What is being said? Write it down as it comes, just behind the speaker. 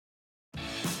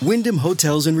Wyndham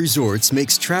Hotels and Resorts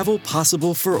makes travel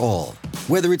possible for all.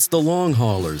 Whether it's the long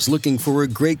haulers looking for a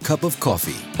great cup of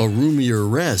coffee, a roomier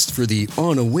rest for the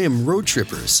on-a-whim road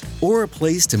trippers, or a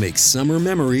place to make summer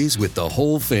memories with the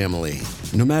whole family.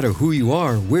 No matter who you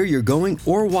are, where you're going,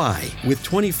 or why, with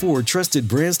 24 trusted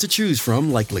brands to choose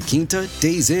from like La Quinta,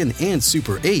 Days Inn, and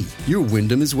Super 8, your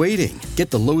Wyndham is waiting.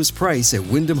 Get the lowest price at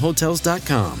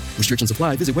WyndhamHotels.com. Restrictions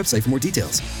apply. Visit website for more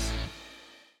details.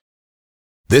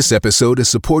 This episode is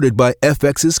supported by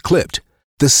FX's Clipped,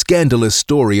 the scandalous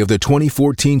story of the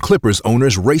 2014 Clippers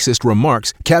owner's racist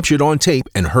remarks captured on tape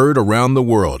and heard around the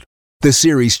world. The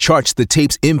series charts the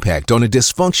tape's impact on a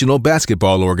dysfunctional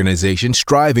basketball organization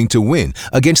striving to win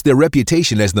against their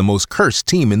reputation as the most cursed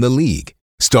team in the league.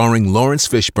 Starring Lawrence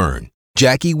Fishburne,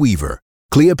 Jackie Weaver,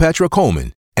 Cleopatra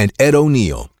Coleman, and Ed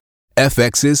O'Neill.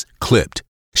 FX's Clipped,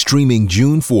 streaming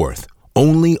June 4th,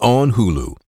 only on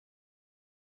Hulu.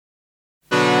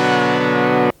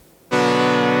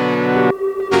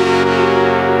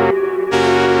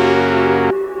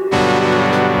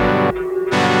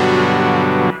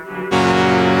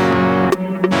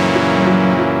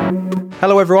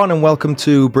 Hello everyone and welcome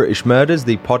to British Murders,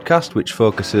 the podcast which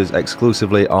focuses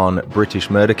exclusively on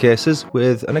British murder cases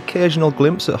with an occasional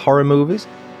glimpse at horror movies.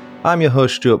 I'm your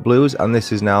host Stuart Blues and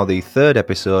this is now the third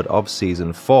episode of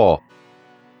Season 4.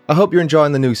 I hope you're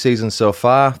enjoying the new season so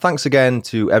far. Thanks again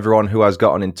to everyone who has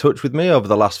gotten in touch with me over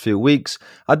the last few weeks.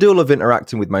 I do love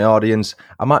interacting with my audience.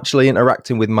 I'm actually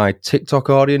interacting with my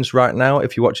TikTok audience right now.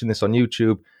 If you're watching this on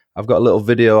YouTube, I've got a little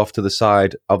video off to the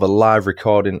side of a live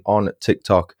recording on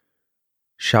TikTok.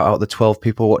 Shout out the 12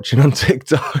 people watching on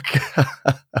TikTok.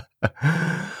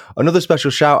 Another special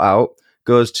shout out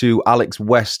goes to Alex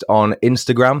West on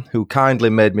Instagram, who kindly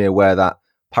made me aware that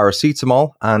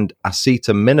paracetamol and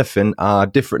acetaminophen are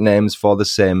different names for the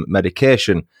same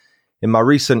medication. In my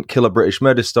recent Killer British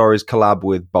Murder Stories collab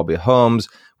with Bobby Holmes,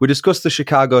 we discussed the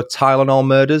Chicago Tylenol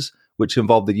murders, which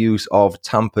involved the use of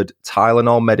tampered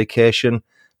Tylenol medication.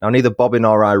 Now, neither Bobby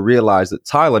nor I realised that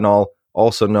Tylenol,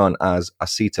 also known as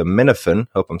acetaminophen,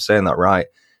 hope I'm saying that right,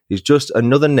 is just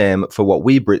another name for what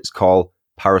we Brits call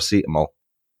paracetamol.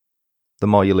 The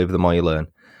more you live, the more you learn.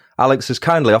 Alex has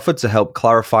kindly offered to help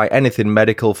clarify anything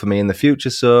medical for me in the future,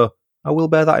 so I will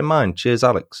bear that in mind. Cheers,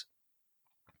 Alex.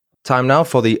 Time now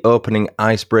for the opening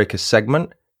icebreaker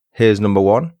segment. Here's number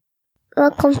one.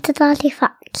 Welcome to Daddy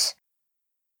Facts.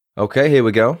 Okay, here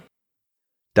we go.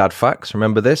 Dad Facts,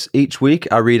 remember this? Each week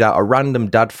I read out a random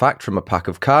dad fact from a pack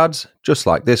of cards, just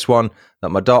like this one,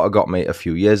 that my daughter got me a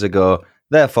few years ago.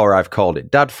 Therefore I've called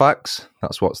it Dad Facts,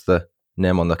 that's what's the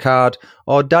name on the card,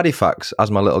 or Daddy Facts,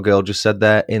 as my little girl just said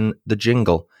there in the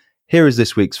jingle. Here is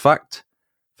this week's fact.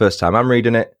 First time I'm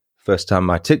reading it, first time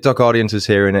my TikTok audience is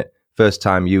hearing it, first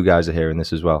time you guys are hearing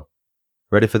this as well.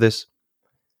 Ready for this?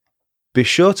 Be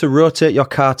sure to rotate your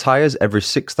car tyres every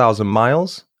 6,000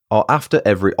 miles or after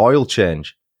every oil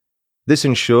change. This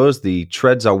ensures the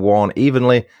treads are worn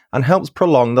evenly and helps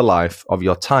prolong the life of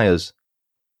your tyres.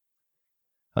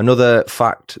 Another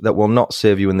fact that will not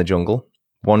save you in the jungle.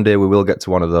 One day we will get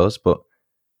to one of those, but,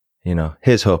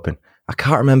 here's hoping. I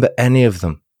can't remember any of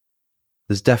them.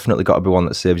 There's definitely got to be one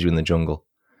that saves you in the jungle.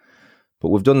 But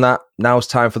we've done that. Now it's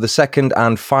time for the second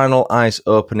and final ice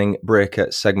opening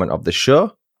breaker segment of the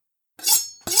show.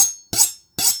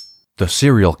 The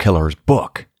Serial Killer's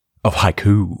Book of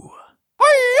Haiku.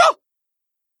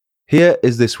 Here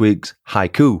is this week's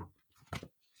haiku.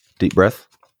 Deep breath.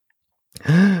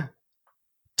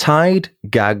 Tied,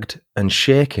 gagged, and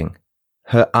shaking,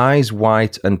 her eyes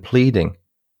white and pleading,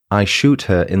 I shoot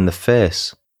her in the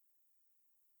face.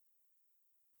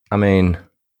 I mean,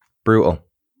 brutal.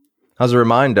 As a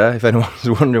reminder, if anyone's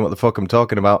wondering what the fuck I'm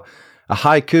talking about, a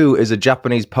haiku is a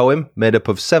Japanese poem made up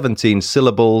of 17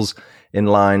 syllables in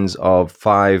lines of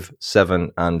 5,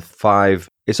 7, and 5.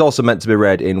 It's also meant to be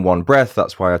read in one breath.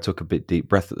 That's why I took a bit deep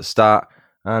breath at the start.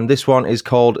 And this one is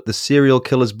called The Serial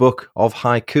Killer's Book of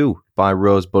Haiku by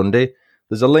Rose Bundy.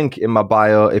 There's a link in my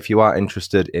bio if you are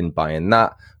interested in buying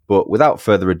that. But without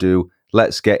further ado,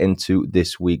 let's get into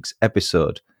this week's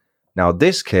episode. Now,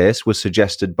 this case was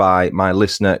suggested by my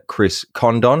listener, Chris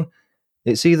Condon.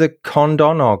 It's either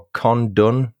Condon or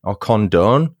Condon or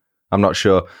Condone. I'm not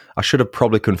sure. I should have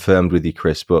probably confirmed with you,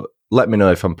 Chris, but let me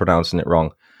know if I'm pronouncing it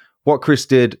wrong. What Chris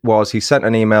did was he sent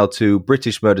an email to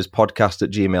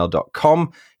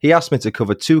britishmurderspodcast@gmail.com. He asked me to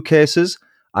cover 2 cases.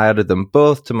 I added them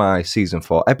both to my Season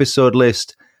 4 episode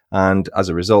list. And as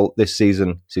a result, this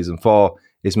season, Season 4,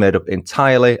 is made up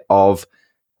entirely of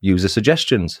user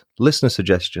suggestions. Listener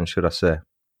suggestions, should I say.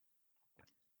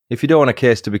 If you don't want a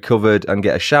case to be covered and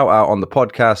get a shout out on the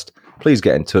podcast, please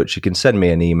get in touch. You can send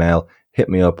me an email, hit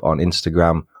me up on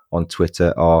Instagram, on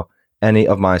Twitter or any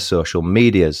of my social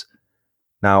medias.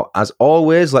 Now, as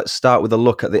always, let's start with a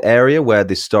look at the area where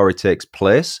this story takes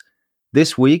place.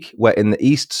 This week, we're in the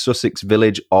East Sussex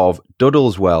village of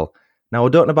Duddleswell. Now, I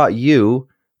don't know about you,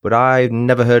 but I've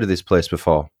never heard of this place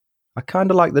before. I kind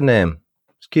of like the name.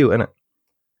 It's cute, isn't it?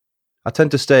 I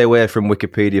tend to stay away from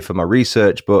Wikipedia for my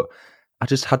research, but I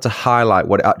just had to highlight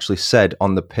what it actually said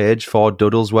on the page for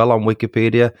Duddleswell on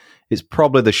Wikipedia. It's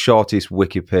probably the shortest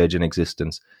wiki page in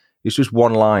existence. It's just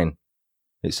one line.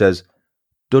 It says,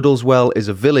 Duddleswell is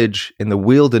a village in the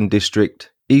Wealden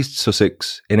district, East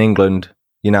Sussex, in England,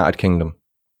 United Kingdom.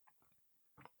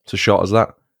 It's as short as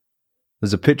that.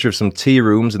 There's a picture of some tea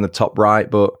rooms in the top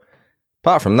right, but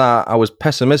apart from that, I was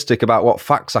pessimistic about what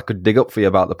facts I could dig up for you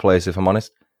about the place, if I'm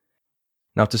honest.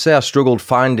 Now, to say I struggled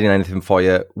finding anything for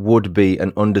you would be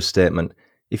an understatement.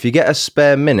 If you get a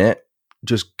spare minute,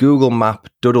 just Google map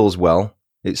Duddleswell.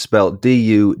 It's spelled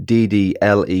Duddleswell.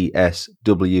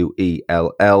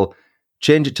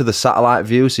 Change it to the satellite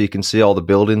view so you can see all the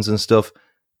buildings and stuff.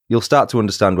 You'll start to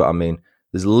understand what I mean.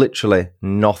 There's literally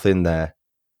nothing there.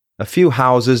 A few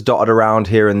houses dotted around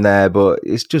here and there, but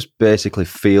it's just basically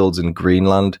fields and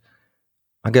greenland.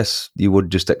 I guess you would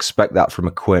just expect that from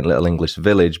a quaint little English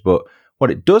village, but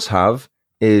what it does have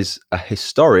is a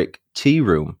historic tea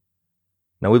room.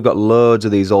 Now, we've got loads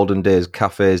of these olden days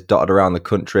cafes dotted around the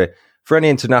country. For any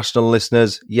international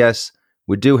listeners, yes,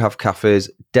 we do have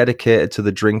cafes dedicated to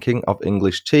the drinking of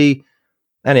English tea.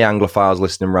 Any Anglophiles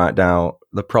listening right now,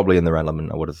 they're probably in their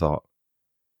element, I would have thought.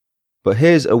 But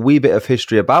here's a wee bit of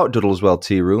history about Duddleswell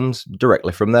tea rooms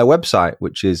directly from their website,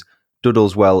 which is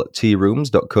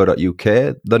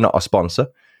duddleswelltearooms.co.uk. They're not a sponsor.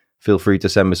 Feel free to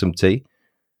send me some tea.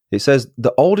 It says,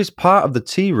 the oldest part of the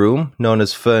tea room, known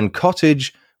as Fern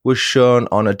Cottage, was shown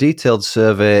on a detailed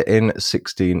survey in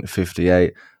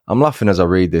 1658. I'm laughing as I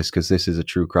read this because this is a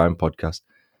true crime podcast.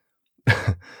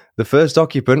 The first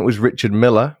occupant was Richard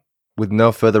Miller, with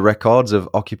no further records of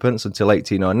occupants until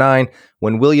 1809,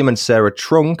 when William and Sarah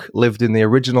Trunk lived in the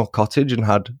original cottage and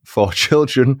had 4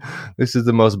 children. This is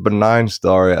the most benign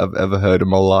story I've ever heard in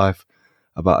my life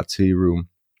about a tea room.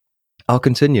 I'll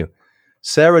continue.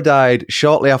 Sarah died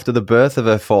shortly after the birth of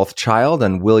her 4th child,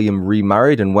 and William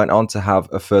remarried and went on to have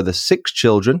a further 6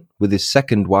 children with his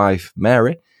second wife,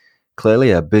 Mary.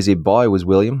 Clearly a busy boy was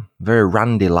William, very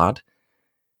randy lad.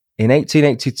 In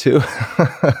 1882,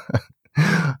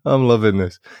 I'm loving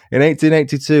this. In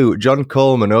 1882, John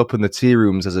Coleman opened the tea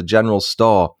rooms as a general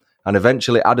store and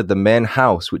eventually added the main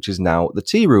house, which is now the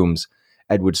tea rooms.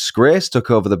 Edward Scrace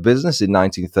took over the business in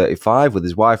 1935 with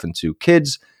his wife and 2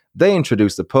 kids. They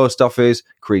introduced the post office,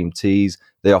 cream teas.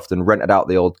 They often rented out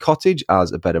the old cottage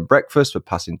as a bed and breakfast for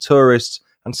passing tourists.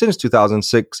 And since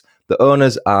 2006, the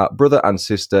owners are brother and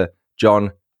sister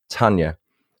John Tanya.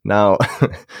 Now,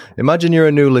 imagine you're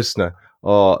a new listener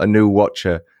or a new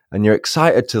watcher and you're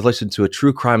excited to listen to a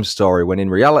true crime story when in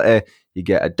reality, you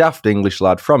get a daft English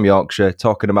lad from Yorkshire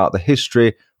talking about the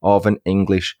history of an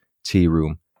English tea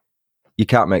room. You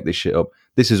can't make this shit up.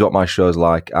 This is what my show's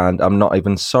like, and I'm not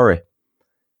even sorry.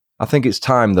 I think it's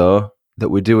time, though, that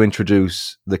we do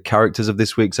introduce the characters of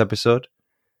this week's episode.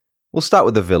 We'll start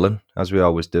with the villain, as we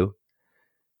always do.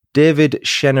 David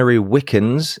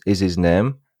Chenery-Wickens is his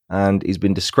name, and he's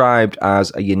been described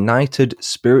as a United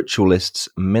Spiritualists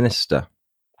minister.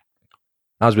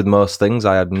 As with most things,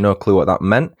 I had no clue what that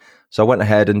meant, so I went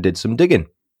ahead and did some digging.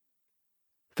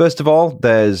 First of all,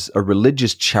 there's a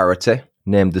religious charity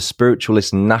named the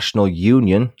Spiritualist National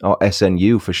Union, or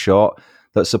SNU for short,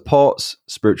 that supports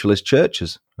spiritualist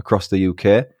churches across the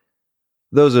UK.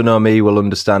 Those who know me will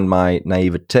understand my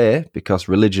naivete, because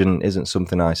religion isn't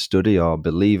something I study or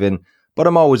believe in, but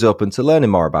I'm always open to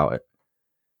learning more about it.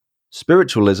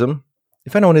 Spiritualism,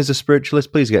 if anyone is a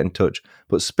spiritualist, please get in touch,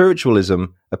 but spiritualism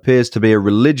appears to be a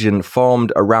religion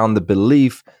formed around the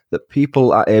belief that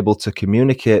people are able to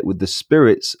communicate with the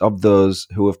spirits of those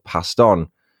who have passed on.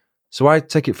 So I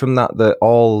take it from that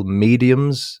all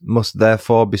mediums must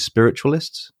therefore be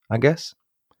spiritualists, I guess.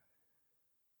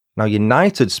 Now,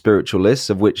 United Spiritualists,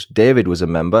 of which David was a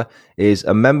member, is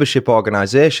a membership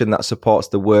organisation that supports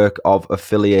the work of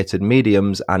affiliated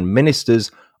mediums and ministers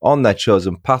on their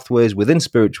chosen pathways within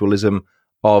spiritualism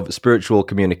of spiritual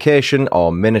communication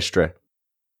or ministry.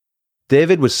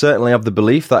 David was certainly of the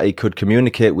belief that he could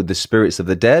communicate with the spirits of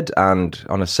the dead, and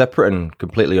on a separate and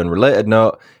completely unrelated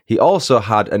note, he also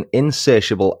had an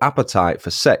insatiable appetite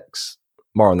for sex.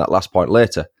 More on that last point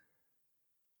later.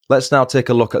 Let's now take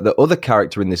a look at the other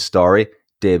character in this story,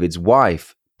 David's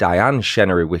wife, Diane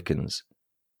Chenery-Wickens.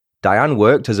 Diane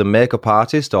worked as a makeup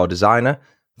artist or designer,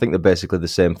 I think they're basically the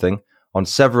same thing, on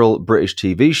several British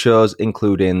TV shows,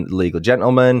 including Legal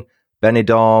Gentleman,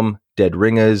 Benidorm, Dead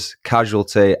Ringers,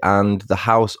 Casualty, and The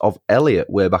House of Elliot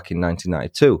way back in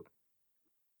 1992.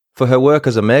 For her work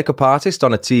as a makeup artist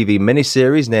on a TV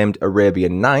miniseries named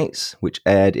Arabian Nights, which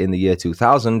aired in the year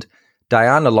 2000,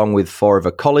 Diane, along with 4 of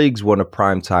her colleagues, won a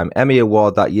Primetime Emmy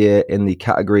Award that year in the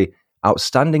category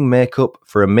Outstanding Makeup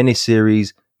for a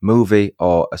Miniseries, Movie,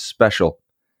 or a Special.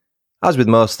 As with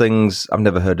most things, I've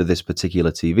never heard of this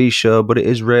particular TV show, but it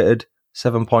is rated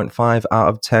 7.5 out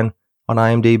of 10 on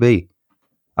IMDb.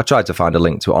 I tried to find a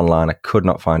link to it online, I could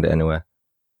not find it anywhere.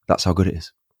 That's how good it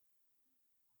is.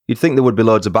 You'd think there would be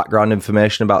loads of background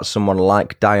information about someone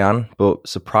like Diane, but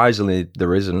surprisingly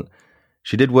there isn't.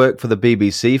 She did work for the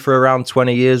BBC for around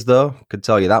 20 years though, could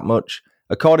tell you that much.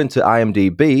 According to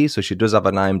IMDb, so she does have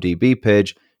an IMDb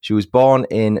page, she was born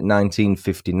in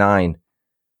 1959.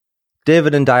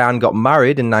 David and Diane got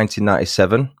married in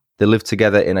 1997. They lived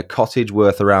together in a cottage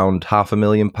worth around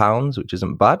 £500,000, which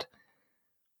isn't bad.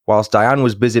 Whilst Diane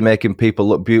was busy making people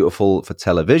look beautiful for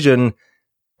television,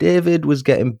 David was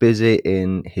getting busy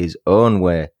in his own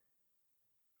way.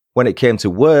 When it came to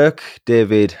work,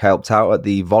 David helped out at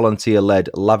the volunteer-led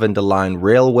Lavender Line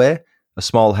Railway, a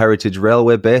small heritage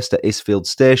railway based at Isfield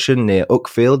Station near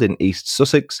Uckfield in East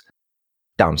Sussex,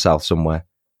 down south somewhere.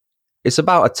 It's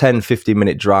about a 10-15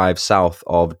 minute drive south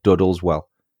of Duddleswell.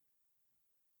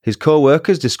 His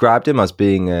co-workers described him as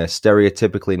being a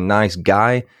stereotypically nice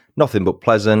guy, nothing but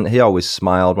pleasant, he always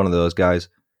smiled, one of those guys.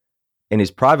 In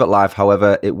his private life,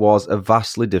 however, it was a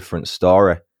vastly different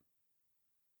story.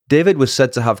 David was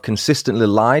said to have consistently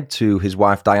lied to his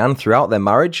wife Diane throughout their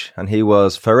marriage, and he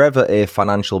was forever a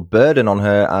financial burden on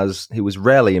her as he was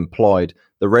rarely employed.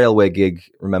 The railway gig,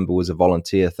 remember, was a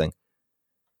volunteer thing.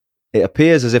 It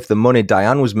appears as if the money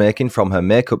Diane was making from her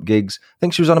makeup gigs, I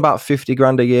think she was on about 50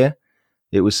 grand a year,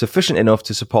 it was sufficient enough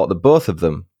to support the both of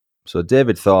them. So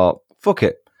David thought, fuck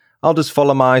it, I'll just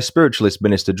follow my spiritualist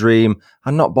minister dream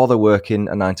and not bother working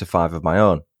a 9-to-5 of my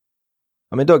own.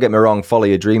 I mean, don't get me wrong, follow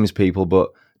your dreams, people, but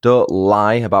don't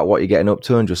lie about what you're getting up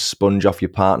to and just sponge off your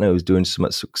partner who's doing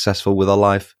something successful with her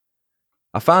life.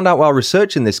 I found out while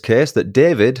researching this case that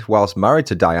David, whilst married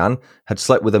to Diane, had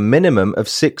slept with a minimum of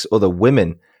 6 other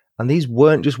women, and these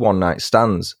weren't just one-night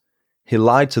stands. He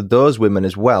lied to those women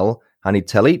as well, and he'd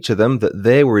tell each of them that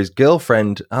they were his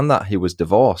girlfriend and that he was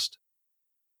divorced.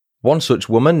 One such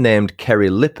woman named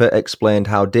Kerry Lipper explained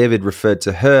how David referred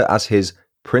to her as his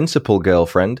principal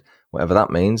girlfriend, whatever that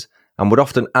means, and would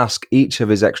often ask each of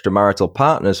his extramarital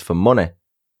partners for money.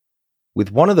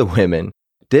 With one of the women,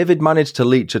 David managed to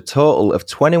leech a total of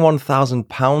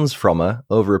 £21,000 from her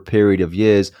over a period of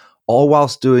years, all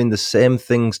whilst doing the same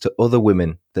things to other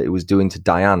women that he was doing to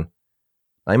Diane.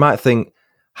 Now you might think,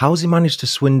 how's he managed to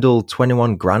swindle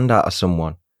 21 grand out of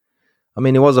someone? I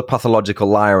mean, he was a pathological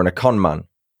liar and a con man,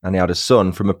 and he had a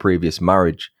son from a previous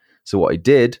marriage. So what he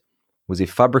did was he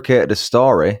fabricated a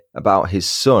story about his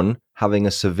son having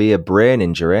a severe brain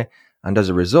injury, and as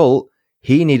a result,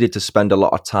 he needed to spend a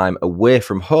lot of time away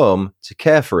from home to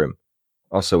care for him,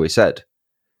 or so he said.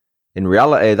 In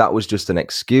reality, that was just an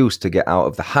excuse to get out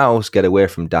of the house, get away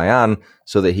from Diane,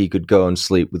 so that he could go and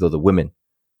sleep with other women.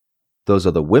 Those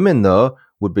other women, though,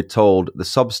 would be told the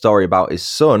sob story about his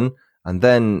son, and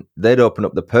then they'd open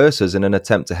up the purses in an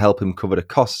attempt to help him cover the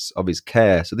costs of his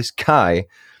care. So this guy,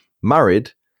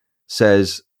 married,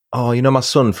 says, oh, you know my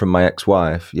son from my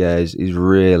ex-wife? Yeah, he's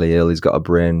really ill. He's got a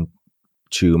brain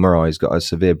tumour or he's got a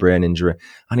severe brain injury.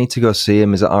 I need to go see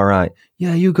him. Is that all right?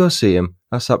 Yeah, you go see him.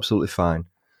 That's absolutely fine.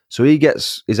 So he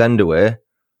gets his end away,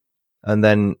 and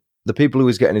then the people who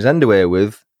he's getting his end away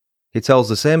with, he tells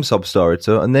the same sob story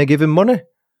to, and they give him money.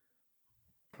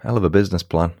 Hell of a business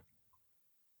plan.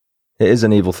 It is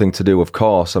an evil thing to do, of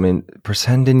course. I mean,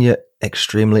 pretending your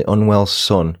extremely unwell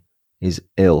son is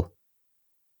ill.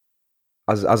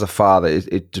 As a father,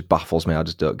 it just baffles me. I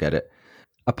just don't get it.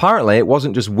 Apparently, it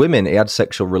wasn't just women he had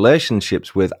sexual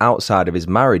relationships with outside of his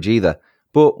marriage either,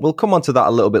 but we'll come on to that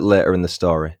a little bit later in the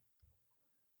story.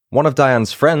 One of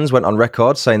Diane's friends went on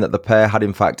record saying that the pair had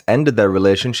in fact ended their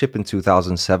relationship in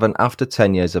 2007 after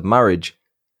 10 years of marriage.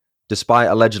 Despite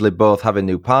allegedly both having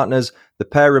new partners, the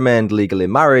pair remained legally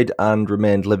married and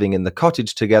remained living in the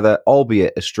cottage together,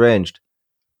 albeit estranged.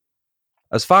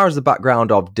 As far as the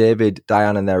background of David,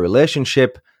 Diane and their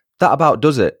relationship, that about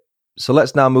does it. So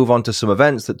let's now move on to some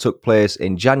events that took place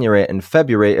in January and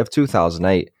February of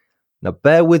 2008. Now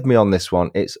bear with me on this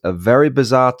one, it's a very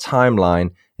bizarre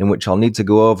timeline in which I'll need to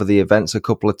go over the events a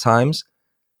couple of times.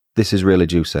 This is really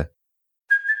juicy.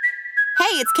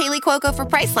 Hey, it's Kaylee Cuoco for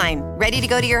Priceline. Ready to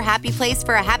go to your happy place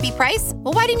for a happy price?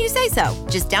 Well, why didn't you say so?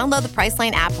 Just download the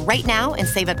Priceline app right now and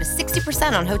save up to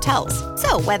 60% on hotels.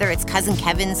 So whether it's Cousin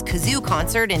Kevin's Kazoo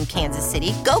Concert in Kansas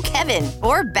City, go Kevin,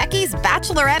 or Becky's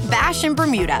Bachelorette Bash in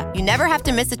Bermuda, you never have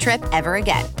to miss a trip ever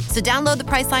again. So download the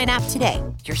Priceline app today.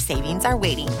 Your savings are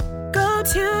waiting. Go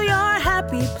to your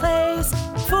happy place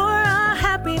for a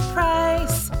happy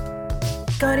price.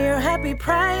 Go to your happy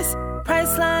price,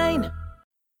 Priceline.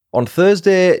 On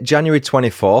Thursday, January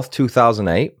 24th,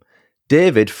 2008,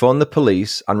 David phoned the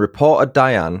police and reported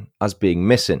Diane as being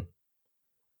missing.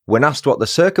 When asked what the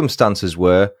circumstances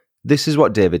were, this is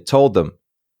what David told them.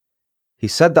 He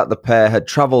said that the pair had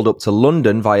travelled up to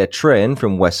London via train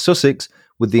from West Sussex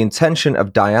with the intention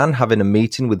of Diane having a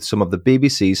meeting with some of the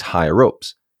BBC's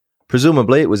higher-ups.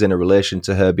 Presumably it was in a relation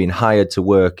to her being hired to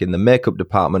work in the makeup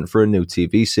department for a new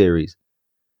TV series.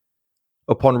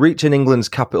 Upon reaching England's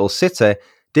capital city,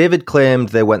 David claimed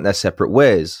they went their separate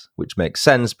ways, which makes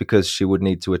sense because she would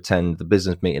need to attend the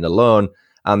business meeting alone,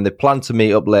 and they planned to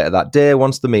meet up later that day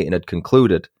once the meeting had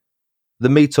concluded. The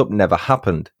meet-up never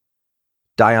happened.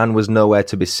 Diane was nowhere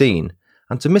to be seen,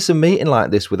 and to miss a meeting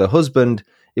like this with her husband,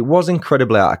 it was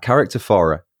incredibly out of character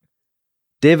for her.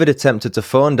 David attempted to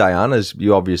phone Diane, as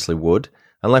you obviously would,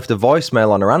 and left a voicemail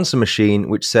on her answer machine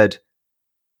which said,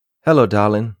 "Hello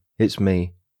darling, it's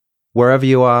me. Wherever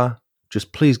you are,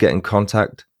 just please get in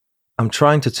contact. I'm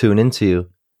trying to tune into you.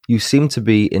 You seem to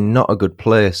be in not a good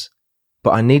place,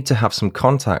 but I need to have some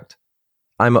contact.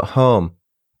 I'm at home,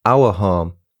 our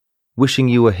home, wishing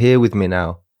you were here with me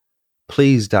now.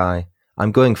 Please, Di,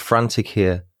 I'm going frantic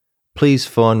here. Please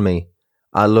phone me.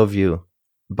 I love you.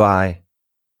 Bye."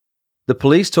 The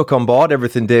police took on board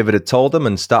everything David had told them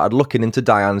and started looking into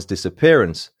Diane's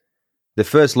disappearance. They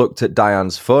first looked at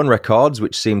Diane's phone records,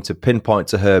 which seemed to pinpoint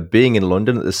to her being in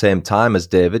London at the same time as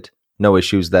David. No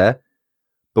issues there.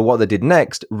 But what they did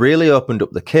next really opened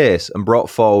up the case and brought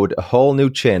forward a whole new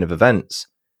chain of events.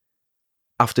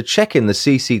 After checking the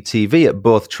CCTV at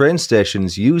both train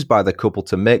stations used by the couple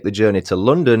to make the journey to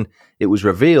London, it was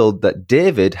revealed that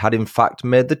David had in fact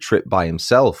made the trip by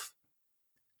himself.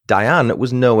 Diane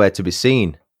was nowhere to be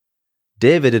seen.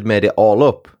 David had made it all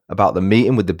up about the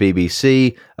meeting with the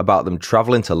BBC, about them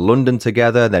travelling to London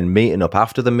together, then meeting up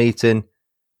after the meeting.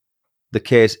 The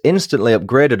case instantly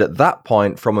upgraded at that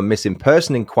point from a missing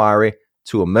person inquiry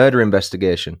to a murder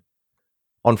investigation.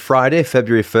 On Friday,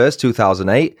 February 1st,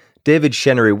 2008, David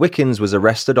Chenery-Wickens was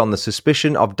arrested on the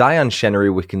suspicion of Diane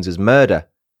Chenery-Wickens' murder.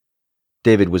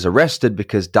 David was arrested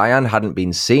because Diane hadn't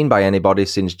been seen by anybody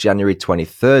since January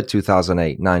 23rd,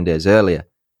 2008, 9 days earlier.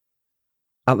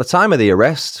 At the time of the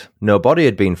arrest, no body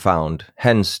had been found,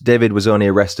 hence David was only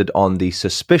arrested on the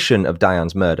suspicion of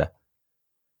Diane's murder.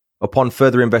 Upon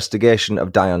further investigation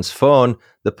of Diane's phone,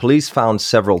 the police found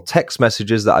several text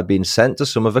messages that had been sent to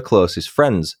some of her closest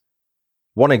friends.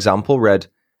 One example read,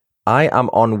 "I am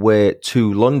on way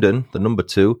to London, the number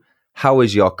 2. How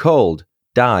is your cold?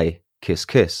 Di, kiss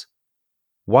kiss."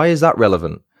 Why is that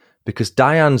relevant? Because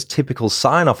Diane's typical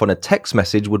sign-off on a text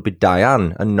message would be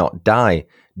Diane and not Di.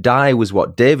 Di was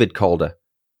what David called her.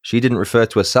 She didn't refer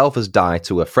to herself as Di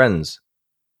to her friends.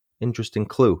 Interesting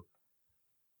clue.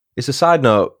 It's a side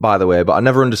note, by the way, but I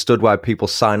never understood why people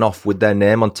sign off with their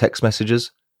name on text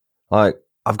messages. Like,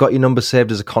 I've got your number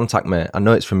saved as a contact, mate. I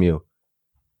know it's from you.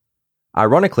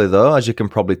 Ironically, though, as you can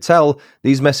probably tell,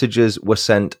 these messages were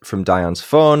sent from Diane's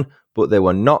phone, but they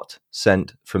were not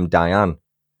sent from Diane.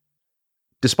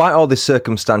 Despite all this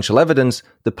circumstantial evidence,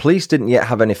 the police didn't yet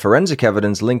have any forensic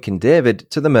evidence linking David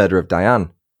to the murder of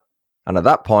Diane. And at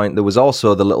that point, there was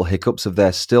also the little hiccups of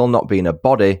there still not being a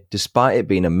body, despite it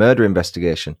being a murder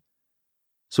investigation.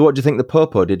 So what do you think the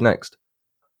Popo did next?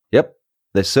 Yep,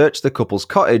 they searched the couple's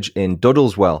cottage in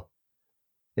Duddleswell.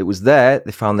 It was there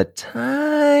they found the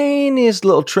tiniest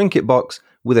little trinket box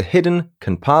with a hidden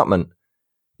compartment.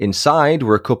 Inside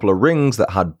were a couple of rings that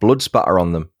had blood spatter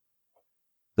on them.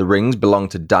 The rings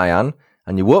belonged to Diane,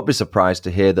 and you won't be surprised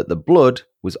to hear that the blood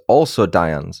was also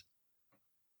Diane's.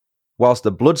 Whilst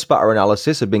the blood spatter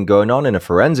analysis had been going on in a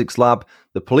forensics lab,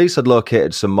 the police had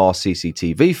located some more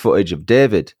CCTV footage of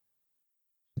David.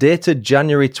 Dated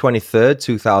January 23rd,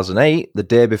 2008, the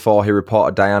day before he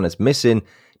reported Diane as missing,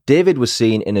 David was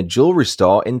seen in a jewellery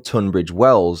store in Tunbridge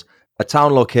Wells, a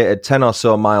town located 10 or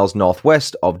so miles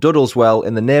northwest of Duddleswell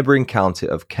in the neighbouring county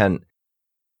of Kent.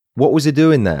 What was he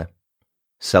doing there?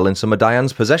 Selling some of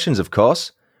Diane's possessions, of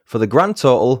course, for the grand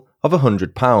total of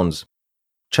 £100.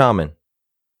 Charming.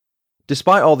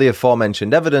 Despite all the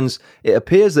aforementioned evidence, it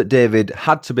appears that David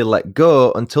had to be let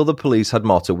go until the police had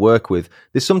more to work with.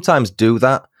 They sometimes do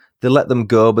that. They let them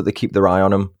go, but they keep their eye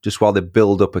on them, just while they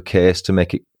build up a case to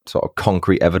make it sort of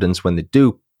concrete evidence when they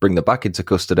do bring them back into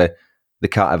custody, they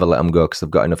can't ever let them go because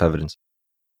they've got enough evidence.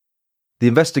 The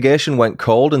investigation went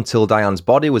cold until Diane's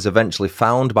body was eventually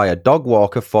found by a dog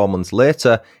walker 4 months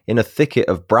later in a thicket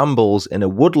of brambles in a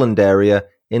woodland area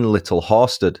in Little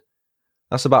Horsted.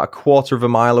 That's about a quarter of a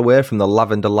mile away from the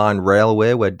Lavender Line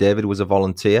Railway where David was a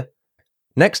volunteer.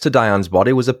 Next to Diane's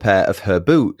body was a pair of her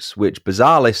boots, which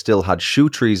bizarrely still had shoe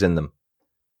trees in them.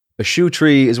 A shoe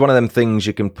tree is one of them things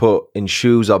you can put in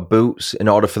shoes or boots in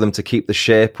order for them to keep the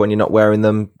shape when you're not wearing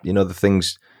them. You know, the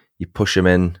things you push them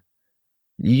in.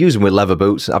 You use them with leather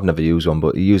boots. I've never used one,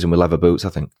 but you use them with leather boots, I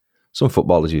think. Some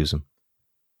footballers use them.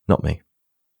 Not me.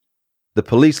 The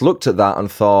police looked at that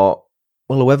and thought,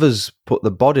 well, whoever's put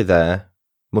the body there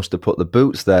must have put the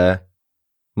boots there,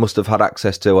 must have had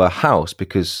access to her house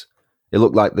because it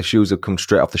looked like the shoes had come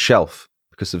straight off the shelf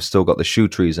because they've still got the shoe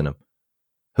trees in them.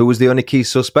 Who was the only key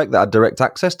suspect that had direct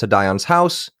access to Diane's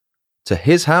house? To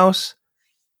his house?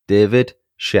 David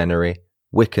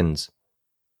Chenery-Wickens.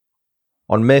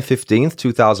 On May 15th,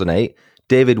 2008,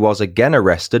 David was again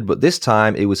arrested, but this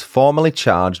time he was formally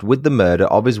charged with the murder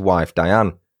of his wife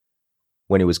Diane.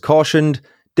 When he was cautioned,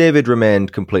 David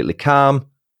remained completely calm,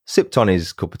 sipped on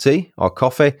his cup of tea or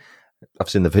coffee, I've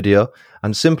seen the video,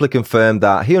 and simply confirmed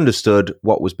that he understood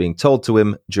what was being told to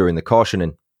him during the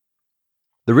cautioning.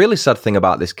 The really sad thing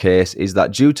about this case is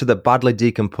that due to the badly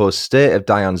decomposed state of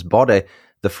Diane's body,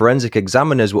 the forensic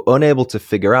examiners were unable to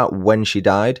figure out when she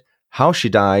died, how she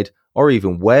died, or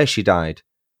even where she died.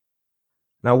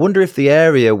 Now I wonder if the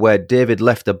area where David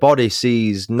left the body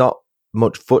sees not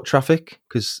much foot traffic,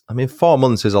 because 4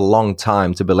 months is a long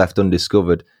time to be left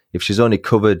undiscovered if she's only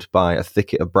covered by a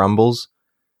thicket of brambles.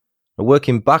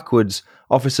 Working backwards,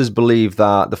 officers believe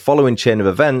that the following chain of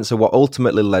events are what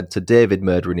ultimately led to David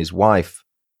murdering his wife.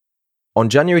 On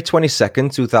January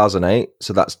 22nd, 2008,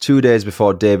 so that's 2 days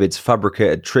before David's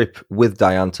fabricated trip with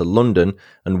Diane to London,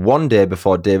 and 1 day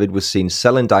before David was seen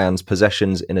selling Diane's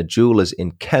possessions in a jeweller's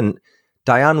in Kent,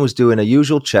 Diane was doing a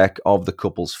usual check of the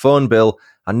couple's phone bill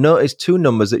and noticed 2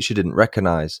 numbers that she didn't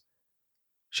recognise.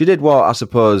 She did what I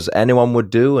suppose anyone would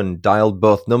do and dialed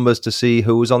both numbers to see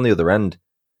who was on the other end.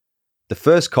 The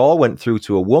first call went through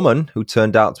to a woman who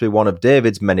turned out to be one of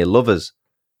David's many lovers.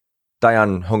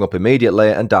 Diane hung up immediately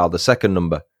and dialed the second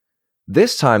number.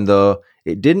 This time, though,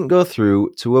 it didn't go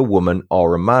through to a woman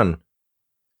or a man.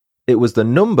 It was the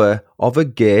number of a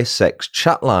gay sex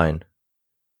chat line.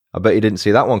 I bet you didn't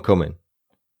see that one coming.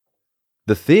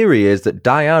 The theory is that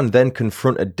Diane then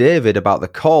confronted David about the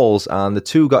calls and the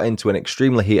two got into an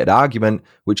extremely heated argument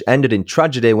which ended in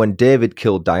tragedy when David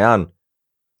killed Diane.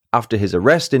 After his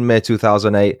arrest in May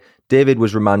 2008, David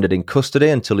was remanded in custody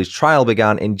until his trial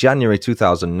began in January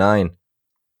 2009.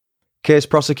 Case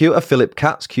prosecutor Philip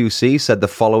Katz QC said the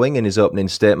following in his opening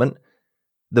statement.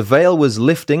 The veil was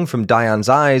lifting from Diane's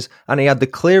eyes and he had the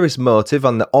clearest motive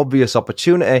and the obvious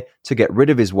opportunity to get rid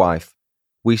of his wife.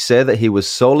 We say that he was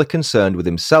solely concerned with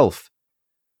himself.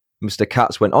 Mr.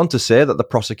 Katz went on to say that the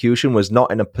prosecution was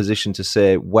not in a position to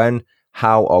say when,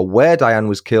 how or where Diane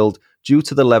was killed due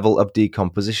to the level of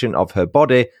decomposition of her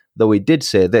body, though he did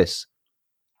say this.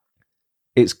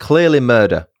 It's clearly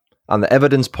murder, and the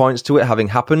evidence points to it having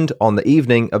happened on the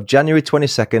evening of January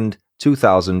 22nd,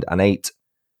 2008.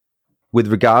 With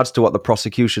regards to what the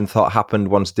prosecution thought happened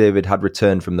once David had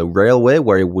returned from the railway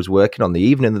where he was working on the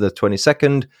evening of the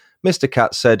 22nd, Mr.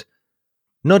 Katz said,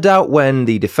 no doubt when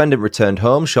the defendant returned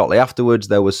home shortly afterwards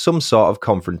there was some sort of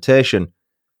confrontation.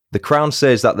 The Crown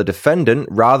says that the defendant,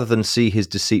 rather than see his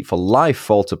deceitful life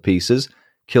fall to pieces,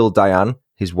 killed Diane,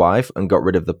 his wife, and got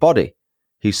rid of the body.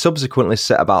 He subsequently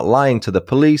set about lying to the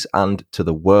police and to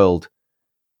the world.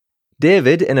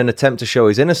 David, in an attempt to show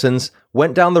his innocence,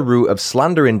 went down the route of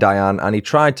slandering Diane and he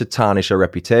tried to tarnish her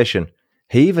reputation.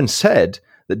 He even said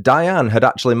that Diane had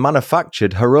actually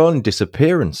manufactured her own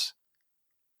disappearance.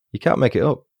 You can't make it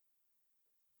up.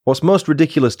 What's most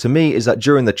ridiculous to me is that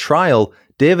during the trial,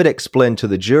 David explained to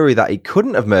the jury that he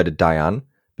couldn't have murdered Diane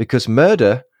because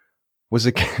murder was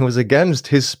against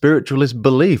his spiritualist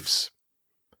beliefs.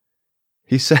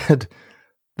 He said,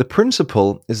 the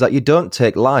principle is that you don't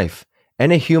take life,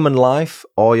 any human life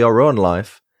or your own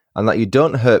life, and that you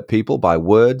don't hurt people by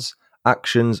words,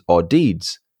 actions, or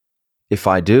deeds. If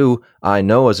I do, I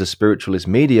know as a spiritualist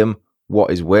medium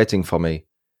what is waiting for me.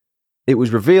 It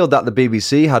was revealed that the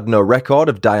BBC had no record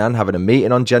of Diane having a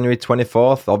meeting on January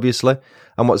 24th, obviously,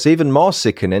 and what's even more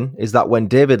sickening is that when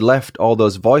David left all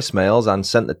those voicemails and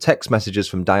sent the text messages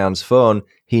from Diane's phone,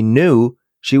 he knew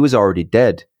she was already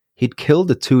dead. He'd killed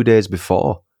her 2 days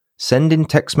before, sending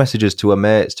text messages to her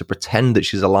mates to pretend that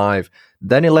she's alive.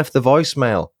 Then he left the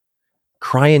voicemail,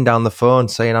 crying down the phone,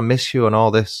 saying, I miss you and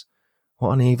all this.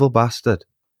 What an evil bastard.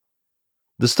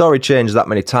 The story changed that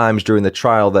many times during the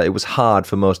trial that it was hard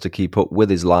for most to keep up with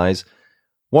his lies.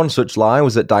 One such lie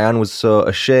was that Diane was so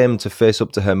ashamed to face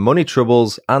up to her money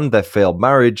troubles and their failed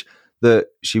marriage that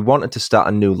she wanted to start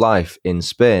a new life in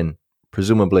Spain,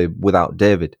 presumably without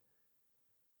David.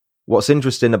 What's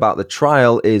interesting about the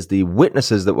trial is the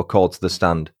witnesses that were called to the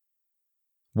stand.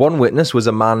 One witness was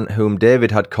a man whom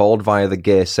David had called via the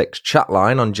gay sex chat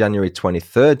line on January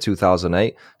 23rd,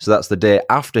 2008, so that's the day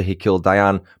after he killed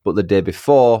Diane, but the day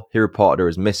before he reported her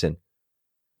as missing.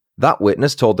 That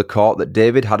witness told the court that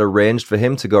David had arranged for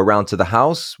him to go round to the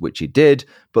house, which he did,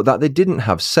 but that they didn't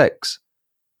have sex.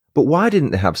 But why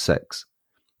didn't they have sex?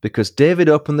 Because David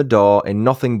opened the door in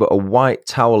nothing but a white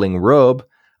toweling robe,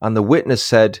 and the witness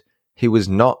said he was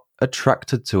not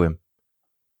attracted to him.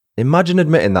 Imagine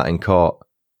admitting that in court.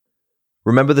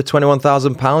 Remember the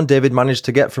 £21,000 David managed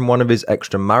to get from one of his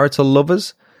extramarital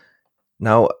lovers?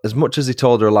 Now, as much as he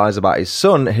told her lies about his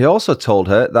son, he also told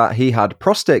her that he had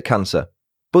prostate cancer,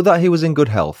 but that he was in good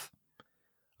health.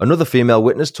 Another female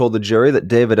witness told the jury that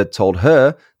David had told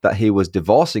her that he was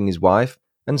divorcing his wife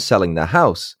and selling their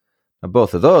house. And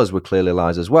both of those were clearly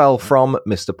lies as well from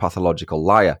Mr. Pathological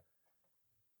Liar.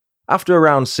 After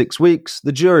around 6 weeks,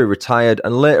 the jury retired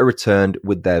and later returned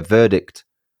with their verdict.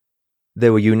 They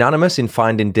were unanimous in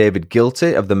finding David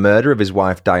guilty of the murder of his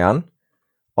wife Diane.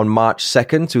 On March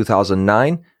 2nd,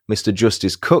 2009, Mr.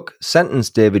 Justice Cook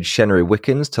sentenced David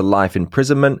Chenery-Wickens to life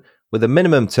imprisonment with a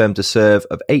minimum term to serve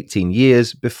of 18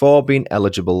 years before being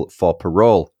eligible for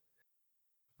parole.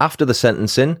 After the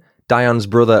sentencing, Diane's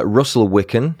brother Russell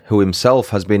Wicken, who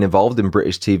himself has been involved in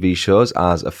British TV shows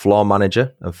as a floor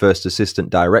manager and first assistant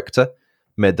director,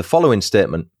 made the following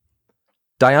statement.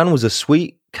 Diane was a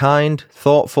sweet, kind,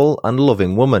 thoughtful and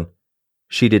loving woman.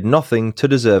 She did nothing to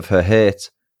deserve her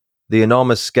hate. The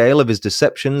enormous scale of his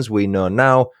deceptions we know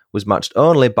now was matched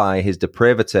only by his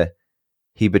depravity.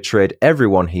 He betrayed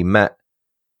everyone he met.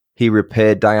 He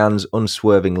repaid Diane's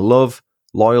unswerving love,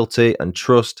 loyalty and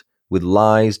trust with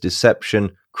lies,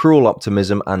 deception, cruel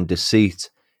optimism and deceit.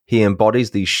 He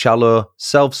embodies the shallow,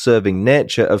 self-serving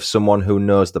nature of someone who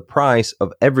knows the price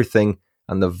of everything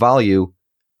and the value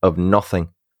of nothing.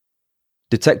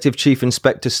 Detective Chief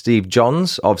Inspector Steve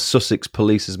Johns of Sussex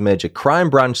Police's Major Crime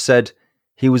Branch said,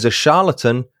 he was a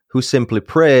charlatan who simply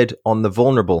preyed on the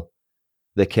vulnerable.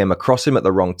 They came across him at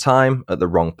the wrong time, at the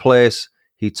wrong place.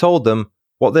 He told them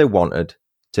what they wanted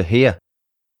to hear.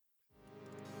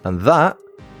 And that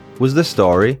was the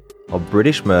story of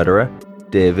British murderer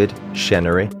David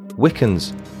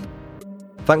Chenery-Wickens.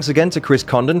 Thanks again to Chris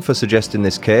Condon for suggesting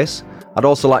this case. I'd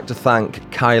also like to thank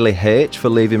Kylie H for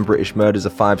leaving British Murders a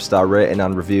 5-star rating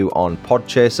and review on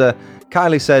Podchaser.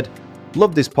 Kylie said,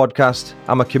 love this podcast.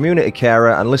 I'm a community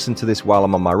carer and listen to this while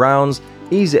I'm on my rounds.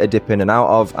 Easy to dip in and out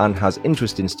of and has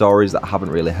interesting stories that I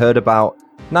haven't really heard about.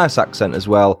 Nice accent as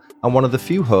well, and one of the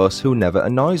few hosts who never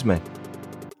annoys me.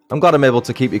 I'm glad I'm able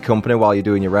to keep you company while you're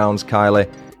doing your rounds, Kylie.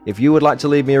 If you would like to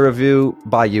leave me a review,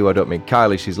 by you I don't mean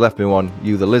Kylie, she's left me one,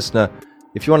 you the listener.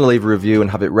 If you want to leave a review and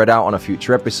have it read out on a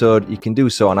future episode, you can do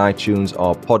so on iTunes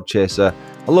or Podchaser.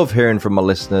 I love hearing from my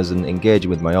listeners and engaging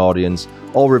with my audience.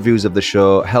 All reviews of the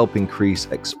show help increase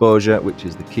exposure, which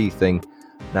is the key thing.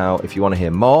 Now, if you want to hear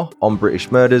more on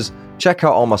British Murders, check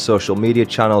out all my social media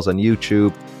channels on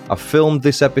YouTube. I've filmed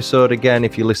this episode again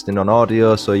if you're listening on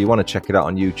audio, so you want to check it out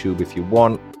on YouTube if you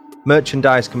want.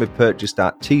 Merchandise can be purchased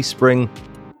at Teespring.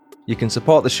 You can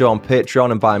support the show on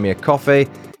Patreon and buy me a coffee.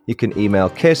 You can email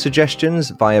case suggestions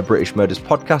via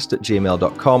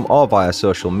britishmurderspodcast@gmail.com or via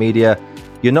social media.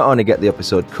 You not only get the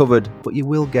episode covered, but you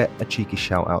will get a cheeky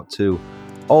shout out too.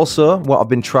 Also, what I've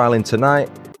been trialing tonight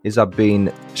is I've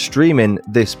been streaming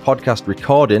this podcast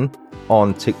recording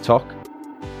on TikTok.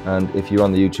 And if you're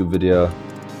on the YouTube video,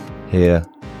 here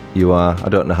you are. I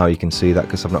don't know how you can see that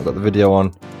because I've not got the video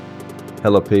on.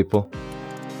 Hello people.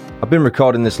 I've been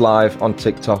recording this live on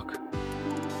TikTok.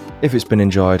 If it's been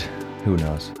enjoyed, who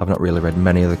knows? I've not really read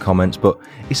many of the comments, but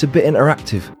it's a bit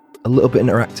interactive. A little bit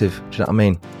interactive, do you know what I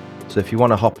mean? So if you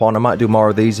want to hop on, I might do more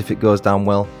of these if it goes down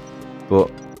well.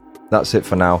 But that's it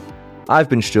for now. I've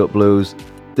been Stuart Blues.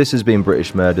 This has been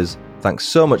British Murders. Thanks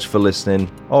so much for listening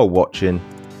or watching.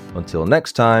 Until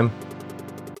next time,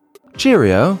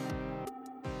 cheerio.